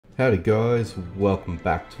Howdy guys, welcome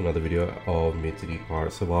back to another video of Mutiny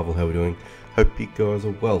Pirate Survival. How are we doing? Hope you guys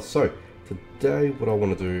are well. So today what I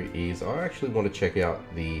want to do is I actually want to check out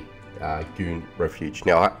the Goon Refuge.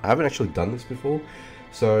 Now I haven't actually done this before,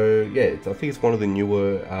 so yeah, I think it's one of the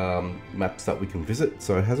newer maps that we can visit,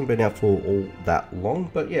 so it hasn't been out for all that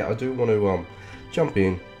long, but yeah, I do want to jump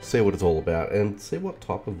in, see what it's all about, and see what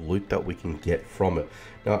type of loot that we can get from it.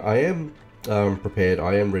 Now I am prepared,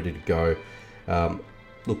 I am ready to go.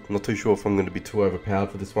 Look, not too sure if I'm going to be too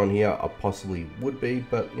overpowered for this one here. I possibly would be,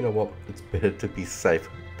 but you know what? It's better to be safe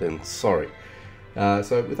than sorry.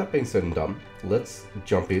 So with that being said and done, let's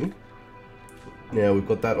jump in. Now we've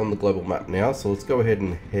got that on the global map now, so let's go ahead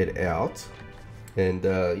and head out. And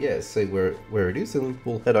yeah, see where it is, and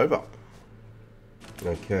we'll head over.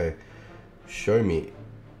 Okay, show me.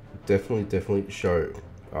 Definitely show.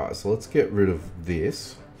 Alright, so let's get rid of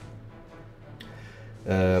this.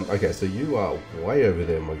 Okay, so you are way over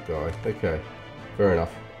there, my guy. Okay, fair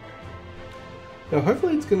enough. Now,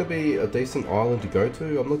 hopefully it's going to be a decent island to go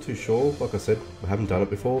to. I'm not too sure. Like I said, I haven't done it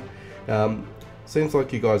before. Seems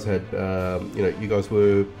like you guys had, you know, you guys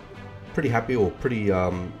were pretty happy or pretty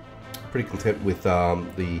content with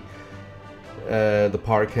the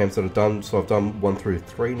pirate camps that I've done. So I've done 1 through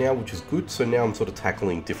 3 now, which is good. So now I'm sort of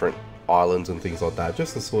tackling different islands and things like that,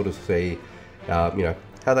 just to sort of see, you know,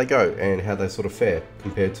 how they go and how they sort of fare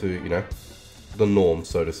compared to, you know, the norm,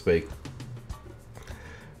 so to speak.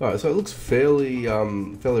 Alright, so it looks fairly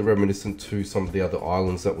reminiscent to some of the other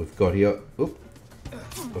islands that we've got here. Oop.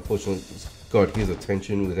 Unfortunately, it's got his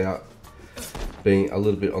attention without being a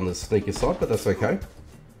little bit on the sneaky side, but that's okay.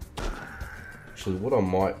 Actually, what I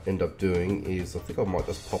might end up doing is, I think I might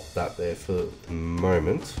just pop that there for the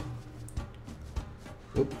moment.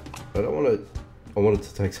 Oop. I wanted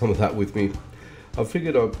to take some of that with me. I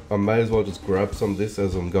figured I may as well just grab some of this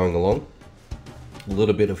as I'm going along. A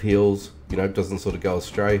little bit of heals, you know, doesn't sort of go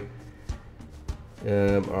astray.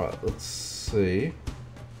 Alright, let's see.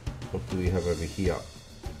 What do we have over here?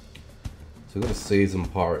 So we've got a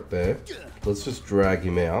seasoned pirate there. Let's just drag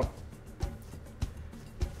him out.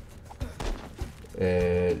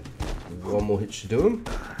 And one more hit should do him.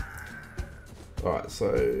 Alright,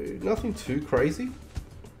 so nothing too crazy.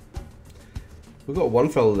 We've got one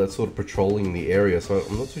fella that's sort of patrolling the area, so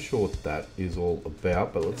I'm not too sure what that is all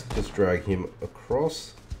about, but let's just drag him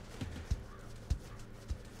across.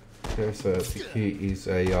 Okay, so I think he is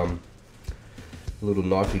a little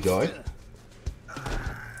knifey guy.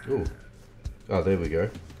 Ooh. Oh, there we go.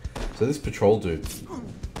 So this patrol dude.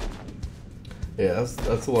 Yeah,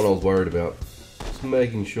 that's the one I was worried about. Just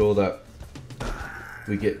making sure that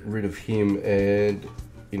we get rid of him and,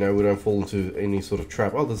 you know, we don't fall into any sort of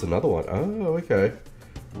trap. Oh, there's another one. Oh, okay.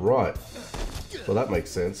 Right. Well, that makes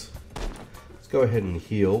sense. Let's go ahead and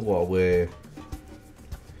heal while we're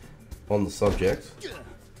on the subject.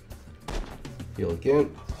 Heal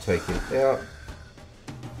again. Take him out.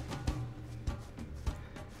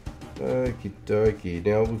 Okie dokie.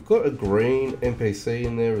 Now, we've got a green NPC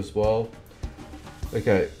in there as well.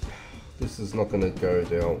 Okay. This is not going to go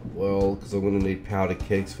down well, because I'm going to need powder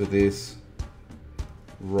kegs for this.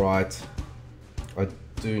 Right, I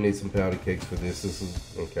do need some powder kegs for this. This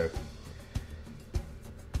is okay.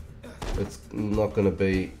 It's not going to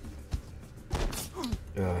be.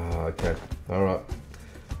 Okay, all right.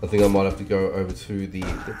 I think I might have to go over to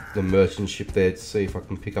the merchant ship there to see if I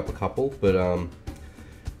can pick up a couple. But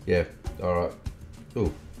yeah, all right.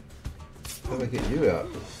 Ooh, how do I get you out?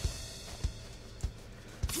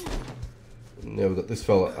 Now we've got this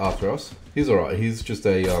fella after us. He's all right. He's just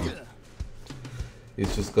a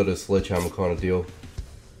He's just got a sledgehammer kind of deal.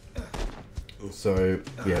 So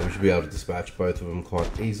yeah, we should be able to dispatch both of them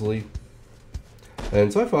quite easily.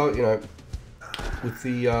 And so far, you know, with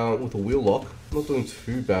the wheel lock, I'm not doing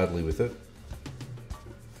too badly with it.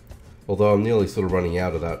 Although I'm nearly sort of running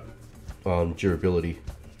out of that durability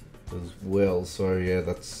as well. So yeah,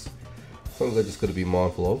 that's something I just got to be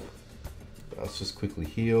mindful of. Let's just quickly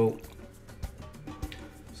heal.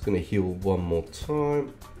 Just gonna heal one more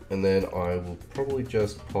time. And then I will probably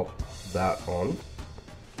just pop that on.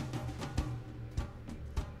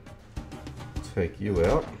 Take you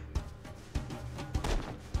out.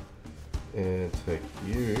 And take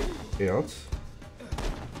you out.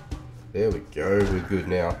 There we go, we're good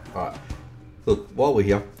now. Alright. Look, while we're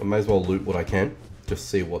here, I may as well loot what I can. Just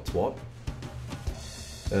see what's what.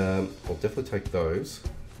 I'll definitely take those.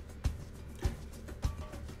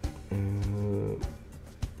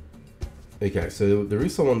 Okay, so there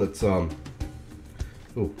is someone that's there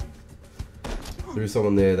is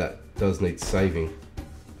someone there that does need saving.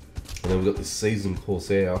 And then we've got this seasoned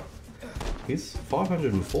Corsair. is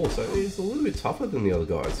 504, so it's a little bit tougher than the other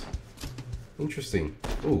guys. Interesting.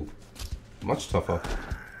 Ooh, much tougher.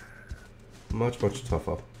 Much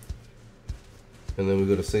tougher. And then we've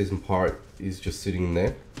got a seasoned pirate. He's just sitting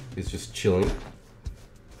there. He's just chilling.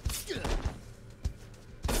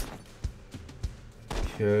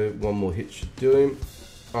 Okay, one more hit should do him.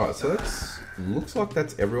 Alright, so that's looks like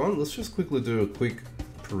that's everyone. Let's just quickly do a quick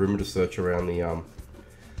perimeter search around the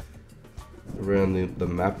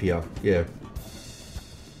map here. Yeah.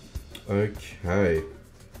 Okay.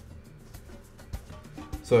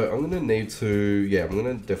 So I'm gonna need to, yeah, I'm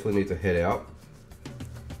gonna definitely need to head out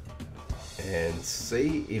and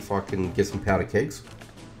see if I can get some powder kegs.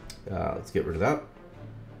 Let's get rid of that.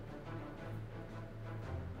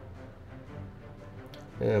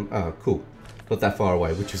 Cool. Not that far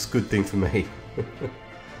away, which is a good thing for me.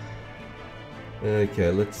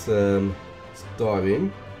 Okay, let's dive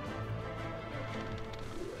in.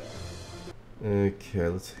 Okay,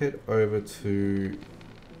 let's head over to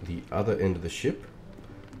the other end of the ship.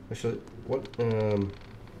 Actually, what,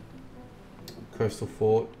 coastal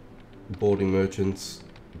fort, boarding merchants,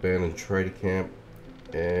 abandoned trader camp,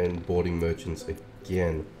 and boarding merchants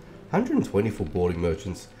again. 120 for boarding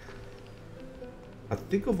merchants. I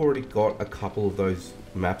think I've already got a couple of those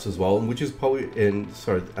maps as well, which is probably, and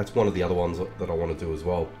sorry, that's one of the other ones that I want to do as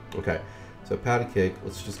well. Okay, so powder keg,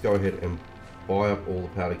 let's just go ahead and buy up all the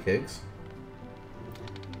powder kegs.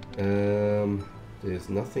 There's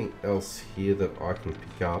nothing else here that I can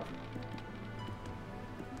pick up.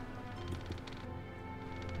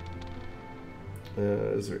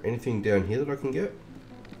 Is there anything down here that I can get?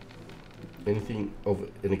 Anything of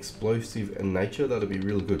an explosive nature? That'd be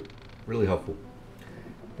really good, really helpful.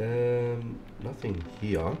 Nothing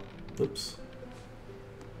here. Oops.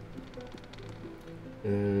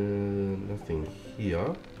 Nothing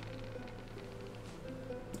here.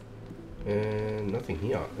 And nothing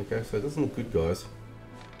here. Okay, so it doesn't look good, guys.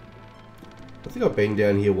 I think I've been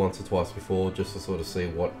down here once or twice before just to sort of see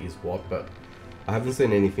what is what, but I haven't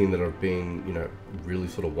seen anything that I've been, you know, really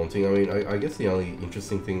sort of wanting. I mean, I guess the only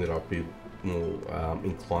interesting thing that I'd be more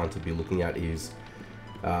inclined to be looking at is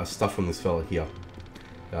stuff from this fella here.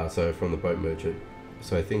 So from the boat merchant.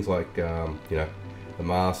 So things like, you know, the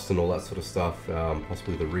masts and all that sort of stuff,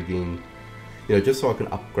 possibly the rigging, you know, just so I can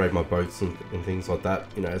upgrade my boats and things like that,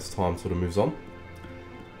 you know, as time sort of moves on.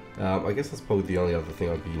 I guess that's probably the only other thing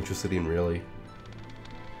I'd be interested in, really.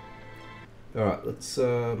 Alright, let's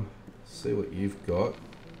see what you've got.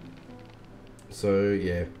 So,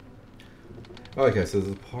 yeah. Okay, so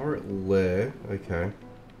there's a pirate lair. Okay.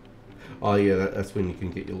 Oh, yeah, that's when you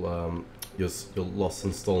can get your lost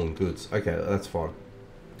and stolen goods. Okay, that's fine.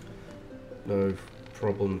 No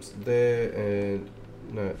problems there, and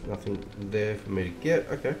no, nothing there for me to get.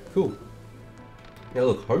 Okay, cool. Now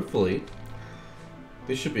look, hopefully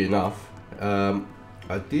this should be enough.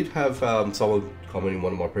 I did have someone comment in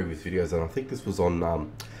one of my previous videos, and I think this was on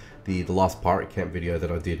the last pirate camp video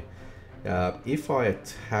that I did. If I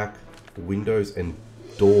attack windows and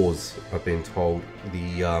doors, I've been told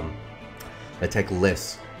they take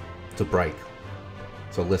less to break,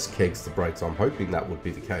 so less kegs to break. So I'm hoping that would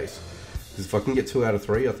be the case, because if I can get 2 out of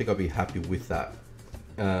 3, I think I'd be happy with that.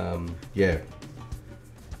 Yeah,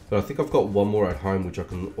 but I think I've got one more at home which I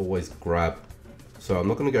can always grab, so I'm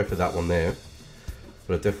not going to go for that one there,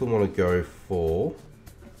 but I definitely want to go for,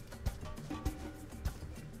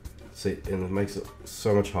 see, and it makes it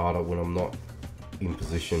so much harder when I'm not in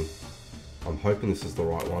position. I'm hoping this is the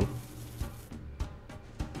right one.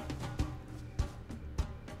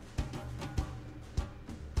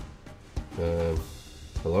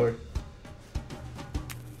 Hello?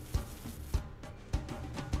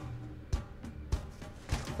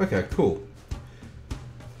 Okay, cool.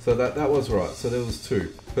 So that was right. So there was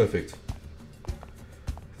 2. Perfect.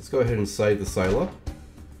 Let's go ahead and save the sailor.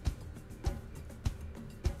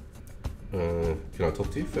 Can I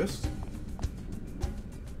talk to you first?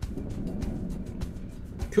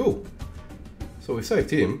 Cool. So we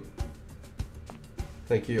saved him.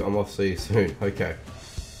 Thank you. I'm off. See you soon. Okay.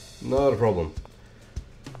 Not a problem.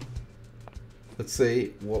 Let's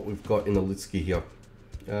see what we've got in the Litsky here.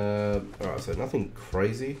 Alright, so nothing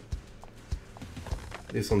crazy.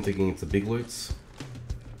 This I'm thinking it's the big loots.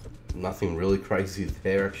 Nothing really crazy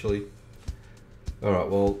there actually. Alright,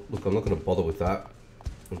 well look, I'm not going to bother with that.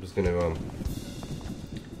 I'm just going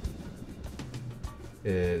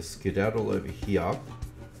to skedaddle over here.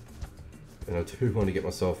 And I do want to get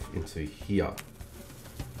myself into here.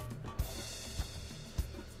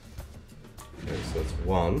 Okay, so that's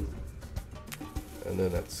 1. And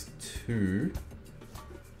then that's 2.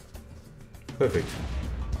 Perfect.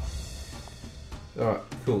 Alright,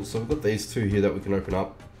 cool. So we've got these two here that we can open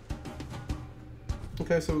up.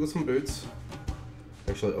 Okay, so we've got some boots.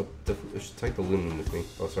 Actually, I should take the linen with me.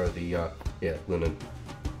 Oh, sorry, yeah, linen.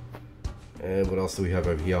 And what else do we have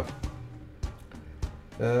over here?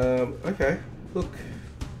 Okay, look.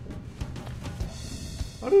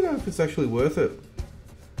 I don't know if it's actually worth it.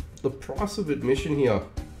 The price of admission here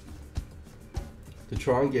to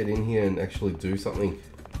try and get in here and actually do something.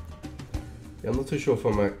 Yeah, I'm not too sure if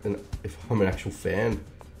I'm an actual fan.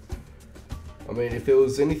 I mean, if there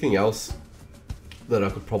was anything else that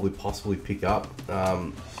I could probably possibly pick up,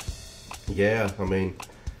 yeah, I mean,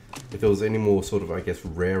 if there was any more sort of, I guess,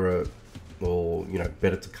 rarer or, you know,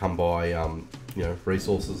 better to come by, you know,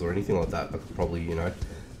 resources or anything like that, I could probably, you know,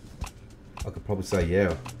 I could probably say,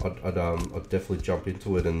 yeah, I'd definitely jump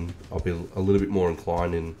into it, and I'll be a little bit more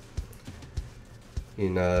inclined in you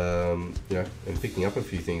know, in picking up a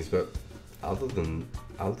few things. But other than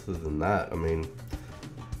that, I mean,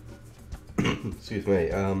 excuse me,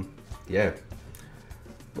 yeah,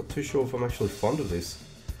 not too sure if I'm actually fond of this.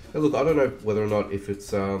 Hey, look, I don't know whether or not if it's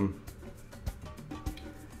something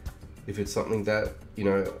that, you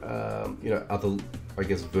know, other, I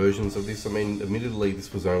guess, versions of this. I mean, admittedly,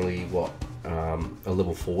 this was only what, a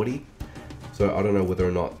level 40, so I don't know whether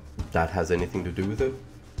or not that has anything to do with it.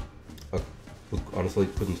 I honestly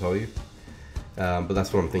couldn't tell you, but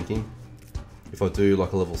that's what I'm thinking. If I do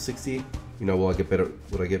like a level 60, you know,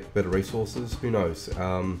 would I get better resources? Who knows?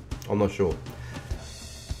 I'm not sure.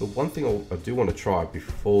 But one thing I do want to try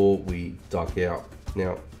before we duck out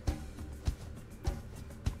now.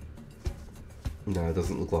 No, it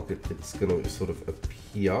doesn't look like it's going to sort of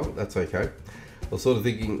appear. That's okay. I was sort of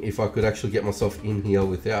thinking if I could actually get myself in here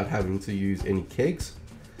without having to use any kegs,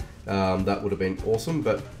 that would have been awesome,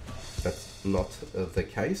 but that's not the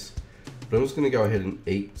case. But I'm just going to go ahead and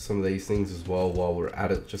eat some of these things as well while we're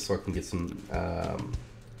at it, just so I can get some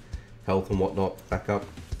health and whatnot back up.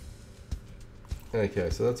 Okay,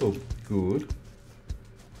 so that's all good.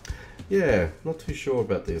 Yeah, not too sure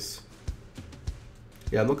about this.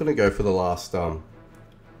 Yeah, I'm not going to go for the last, what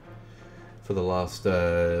do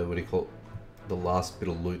you call it? The last bit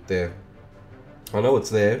of loot there. I know it's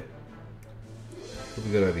there. What have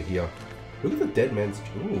we got over here? Look at the dead man's...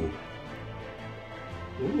 Ooh.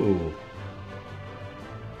 Ooh.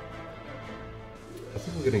 I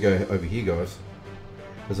think we're going to go over here, guys.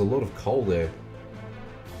 There's a lot of coal there.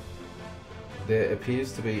 There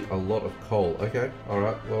appears to be a lot of coal. Okay,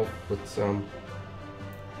 alright, well, let's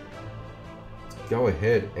go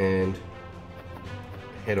ahead and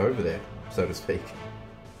head over there, so to speak.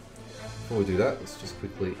 Before we do that, let's just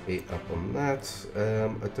quickly eat up on that.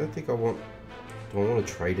 I don't think I want... Do I want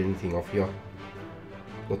to trade anything off here?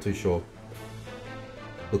 Not too sure.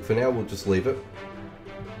 Look, for now, we'll just leave it.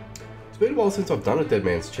 It's been a while since I've done a dead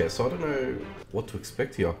man's chest, so I don't know what to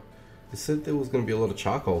expect here. They said there was going to be a lot of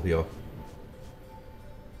charcoal here.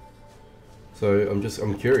 So I'm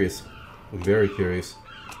curious. I'm very curious.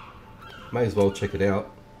 May as well check it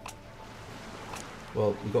out.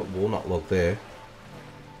 Well, we've got walnut log there.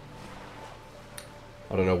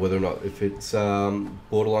 I don't know whether or not if it's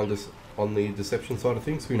borderline on the deception side of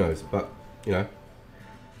things. Who knows? But you know,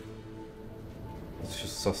 let's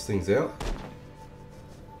just suss things out.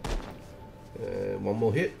 One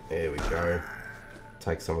more hit. There we go.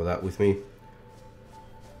 Take some of that with me.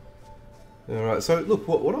 All right. So look,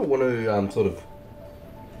 what I want to sort of,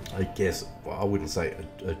 I guess, well, I wouldn't say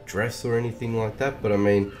address or anything like that, but I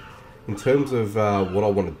mean, in terms of what I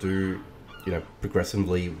want to do, you know,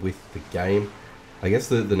 progressively with the game. I guess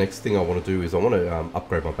the next thing I want to do is I want to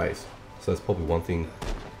upgrade my base. So that's probably one thing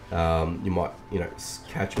you might, you know,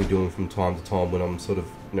 catch me doing from time to time when I'm sort of,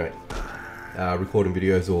 you know, recording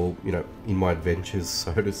videos or, you know, in my adventures,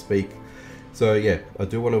 so to speak. So yeah, I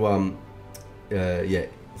do want to, yeah,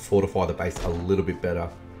 fortify the base a little bit better,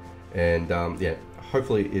 and yeah,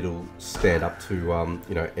 hopefully it'll stand up to,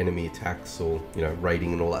 you know, enemy attacks or, you know,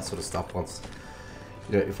 raiding and all that sort of stuff. Once,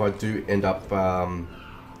 you know, if I do end up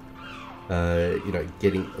you know,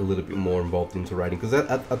 getting a little bit more involved into raiding, because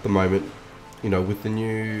at the moment, you know, with the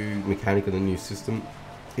new mechanic and the new system,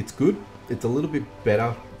 it's good. It's a little bit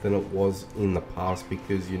better than it was in the past,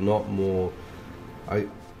 because you're not more, I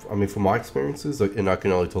mean, from my experiences, and I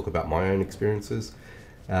can only talk about my own experiences,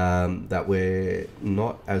 that we're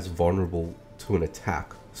not as vulnerable to an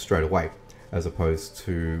attack straight away, as opposed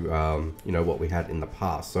to, you know, what we had in the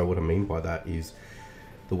past. So what I mean by that is,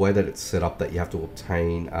 the way that it's set up, that you have to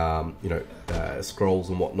obtain, you know, scrolls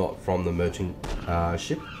and whatnot from the merchant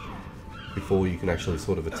ship before you can actually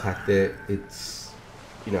sort of attack there. It's,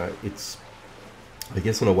 you know, it's, I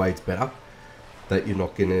guess in a way it's better, that you're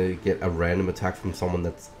not gonna get a random attack from someone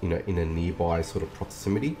that's, you know, in a nearby sort of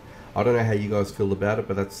proximity. I don't know how you guys feel about it,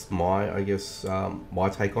 but that's my, I guess, my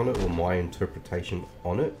take on it, or my interpretation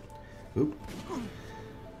on it. Oop.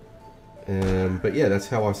 But yeah, that's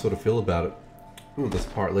how I sort of feel about it. Ooh, this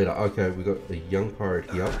pirate leader. Okay, we got a young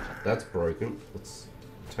pirate here. That's broken. Let's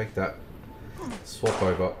take that. Swap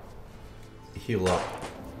over. Heal up,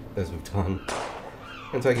 as we've done.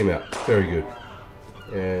 And take him out. Very good.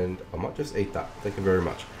 And I might just eat that. Thank you very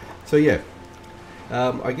much. So yeah,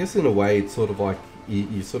 I guess in a way it's sort of like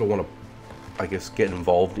you sort of want to, I guess, get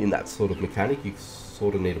involved in that sort of mechanic. You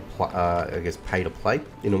sort of need to, I guess, pay to play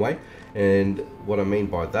in a way. And what I mean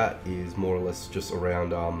by that is more or less just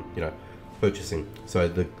around, you know, purchasing. So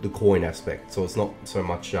the coin aspect. So it's not so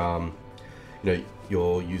much, you know,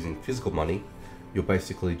 you're using physical money. You're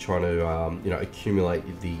basically trying to, you know,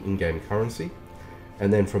 accumulate the in-game currency.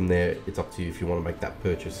 And then from there, it's up to you if you want to make that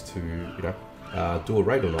purchase to, you know, do a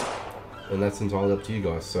raid or not. And that's entirely up to you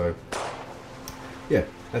guys. So, yeah,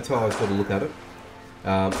 that's how I sort of look at it.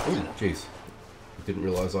 Oh, jeez. Didn't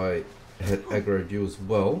realise I had aggroed you as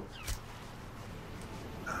well.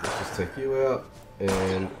 Let's just take you out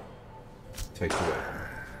and take you out.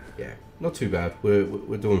 Yeah, not too bad.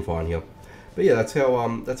 We're doing fine here. But yeah, that's how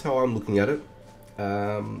I'm looking at it.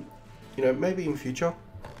 You know, maybe in future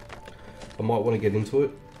I might want to get into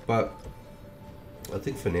it, but I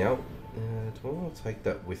think for now, do I want to take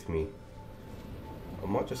that with me? I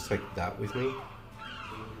might just take that with me.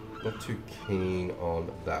 Not too keen on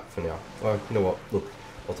that for now. Oh, you know what? Look,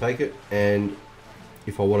 I'll take it, and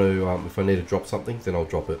if I want to, if I need to drop something, then I'll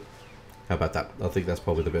drop it. How about that? I think that's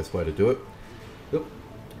probably the best way to do it. Yep.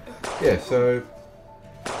 Yeah. So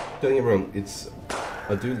don't get me wrong.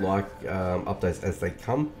 I do like updates as they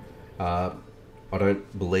come. I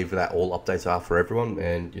don't believe that all updates are for everyone,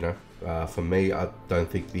 and you know, for me, I don't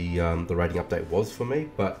think the rating update was for me.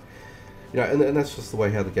 But you know, and that's just the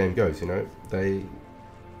way how the game goes. You know,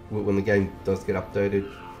 when the game does get updated,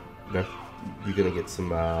 you know, you're gonna get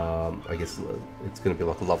some. I guess it's gonna be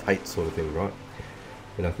like a love-hate sort of thing, right?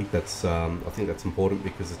 And I think that's important,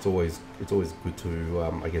 because it's always good to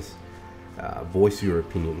I guess voice your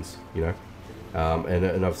opinions. You know.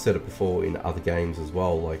 And I've said it before in other games as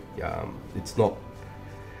well, like it's not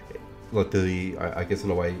like I guess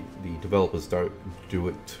in a way the developers don't do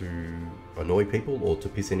it to annoy people or to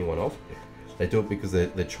piss anyone off. They do it because they're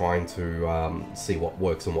trying to see what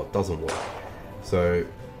works and what doesn't work. So,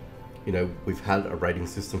 you know, we've had a rating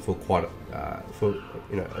system for quite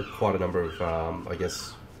a number of I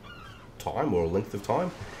guess time, or a length of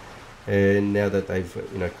time, and now that they've,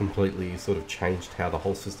 you know, completely sort of changed how the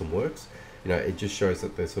whole system works, you know, it just shows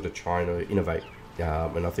that they're sort of trying to innovate,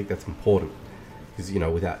 and I think that's important, because, you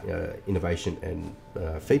know, without innovation and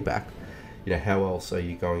feedback, you know, how else are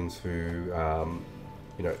you going to,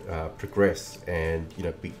 you know, progress and, you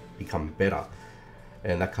know, become better?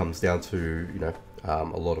 And that comes down to, you know,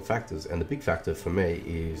 a lot of factors, and the big factor for me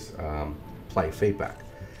is player feedback.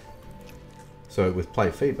 So with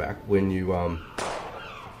player feedback, when you,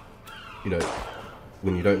 you know,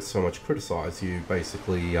 when you don't so much criticize, you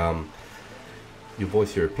basically you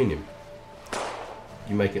voice your opinion.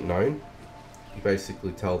 You make it known. You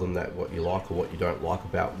basically tell them that what you like or what you don't like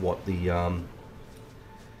about what the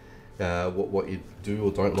what you do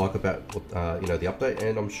or don't like about what, you know, the update.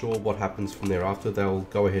 And I'm sure what happens from thereafter, they'll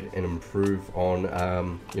go ahead and improve on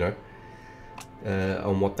you know,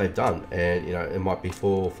 on what they've done. And you know, it might be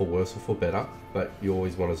for worse or for better, but you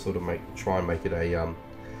always want to sort of try and make it a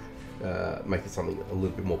make it something a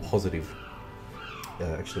little bit more positive.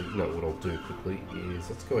 Actually, you know what I'll do quickly is,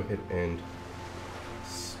 let's go ahead and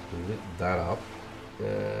split that up.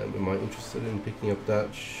 Am I interested in picking up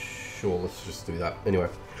that? Sure, let's just do that. Anyway,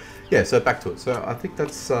 yeah, so back to it. So I think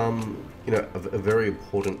that's you know, a very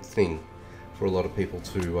important thing for a lot of people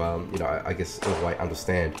to you know, I guess in a way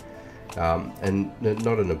understand, and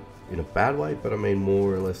not in a bad way, but I mean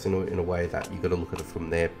more or less in a way that you got to look at it from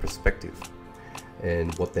their perspective,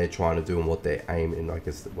 and what they're trying to do and what their aim and I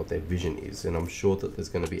guess what their vision is. And I'm sure that there's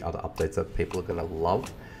going to be other updates that people are going to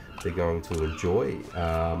love, they're going to enjoy.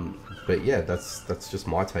 But yeah, that's just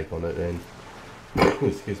my take on it, and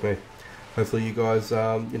excuse me, hopefully you guys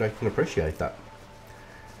you know, can appreciate that.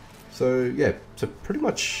 So yeah, so pretty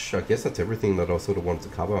much I guess that's everything that I sort of wanted to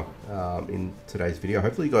cover in today's video.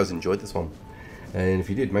 Hopefully you guys enjoyed this one, and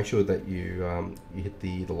if you did, make sure that you you hit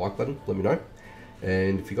the like button, let me know.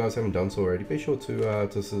 And if you guys haven't done so already, be sure to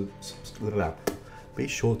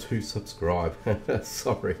subscribe.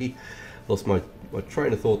 Sorry, lost my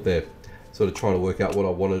train of thought there. Sort of trying to work out what I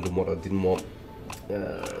wanted and what I didn't want.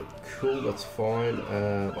 Cool, that's fine.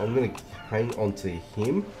 I'm gonna hang on to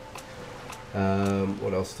him.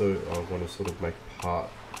 What else do I want to sort of make part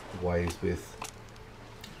ways with?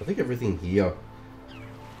 I think everything here,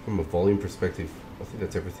 from a volume perspective, I think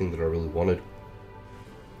that's everything that I really wanted.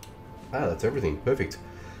 That's everything. Perfect.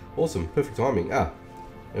 Awesome. Perfect timing. And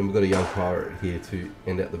we've got a young pirate here to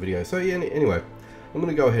end out the video. So yeah, anyway, I'm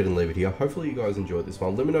going to go ahead and leave it here. Hopefully you guys enjoyed this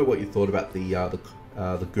one. Let me know what you thought about the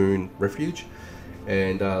Goon Refuge,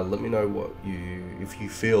 and let me know what if you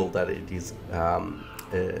feel that it is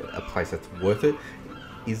a place that's worth it.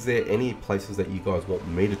 Is there any places that you guys want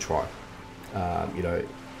me to try? You know,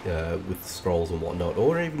 with scrolls and whatnot,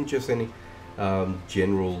 or even just any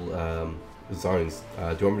general zones.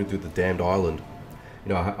 Do you want me to do the Damned Island?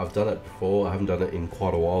 You know, I've done it before. I haven't done it in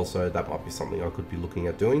quite a while, so that might be something I could be looking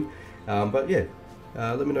at doing. But yeah,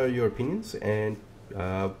 let me know your opinions and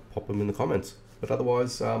pop them in the comments. But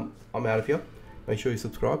otherwise, I'm out of here. Make sure you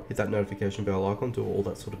subscribe, hit that notification bell icon, do all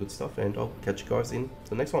that sort of good stuff, and I'll catch you guys in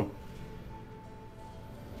the next one.